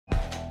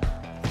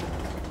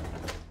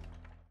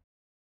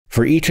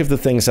For each of the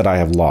things that I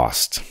have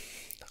lost,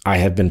 I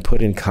have been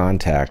put in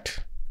contact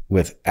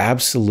with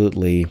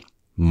absolutely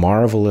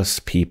marvelous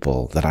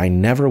people that I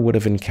never would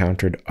have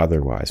encountered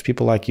otherwise.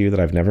 People like you that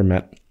I've never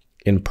met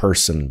in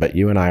person, but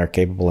you and I are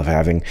capable of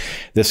having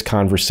this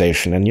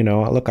conversation. And,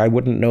 look, I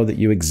wouldn't know that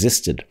you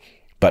existed,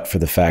 but for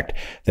the fact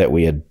that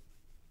we had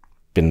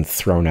been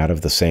thrown out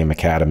of the same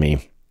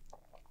academy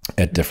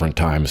at different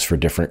times for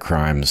different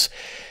crimes.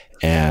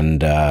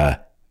 And I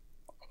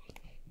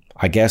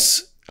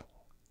guess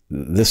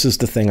this is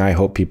the thing I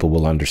hope people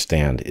will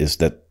understand, is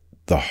that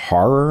the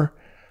horror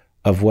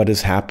of what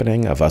is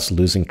happening, of us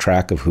losing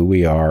track of who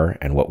we are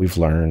and what we've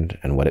learned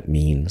and what it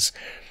means,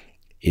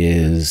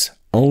 is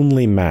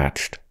only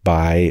matched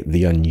by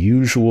the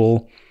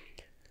unusual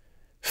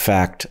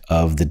fact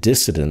of the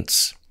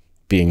dissidents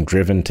being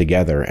driven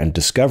together and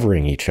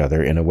discovering each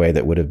other in a way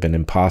that would have been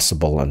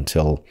impossible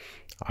until,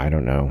 I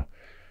don't know,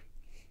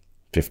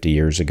 50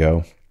 years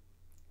ago,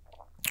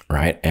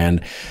 right?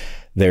 And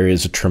there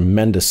is a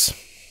tremendous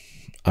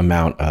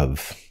amount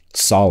of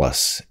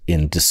solace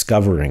in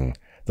discovering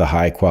the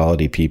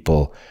high-quality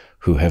people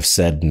who have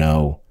said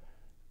no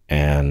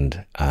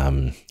and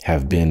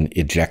have been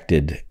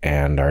ejected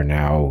and are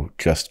now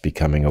just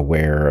becoming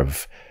aware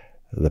of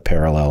the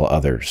parallel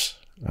others.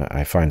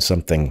 I find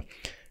something,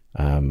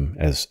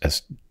 as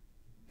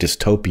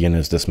dystopian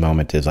as this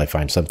moment is, I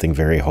find something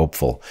very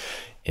hopeful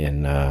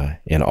in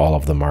all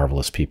of the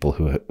marvelous people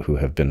who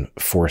have been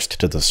forced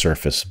to the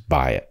surface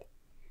by it.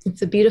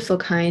 It's a beautiful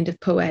kind of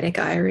poetic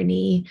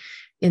irony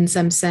in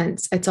some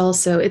sense.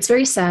 It's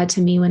very sad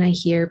to me when I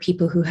hear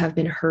people who have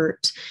been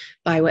hurt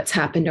by what's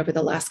happened over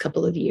the last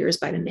couple of years,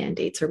 by the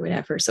mandates or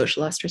whatever,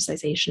 social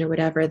ostracization or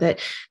whatever,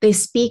 that they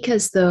speak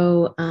as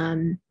though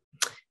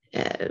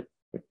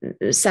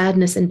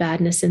sadness and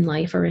badness in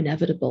life are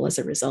inevitable as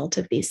a result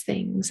of these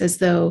things, as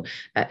though,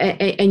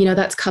 and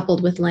that's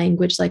coupled with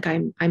language like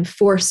I'm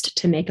forced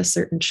to make a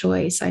certain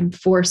choice, I'm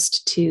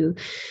forced to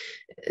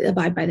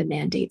abide by the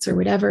mandates or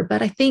whatever.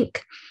 But I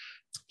think,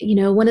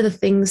 one of the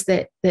things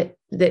that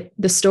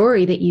the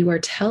story that you are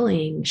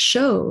telling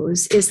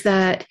shows is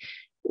that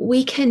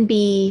we can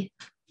be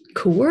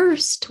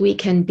coerced, we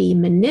can be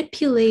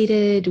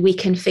manipulated, we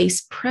can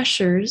face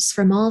pressures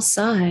from all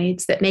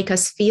sides that make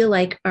us feel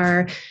like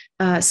our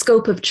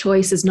scope of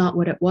choice is not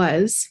what it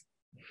was.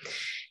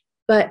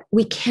 But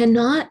we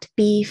cannot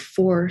be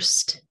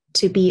forced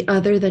to be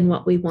other than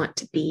what we want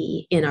to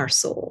be in our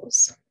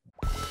souls.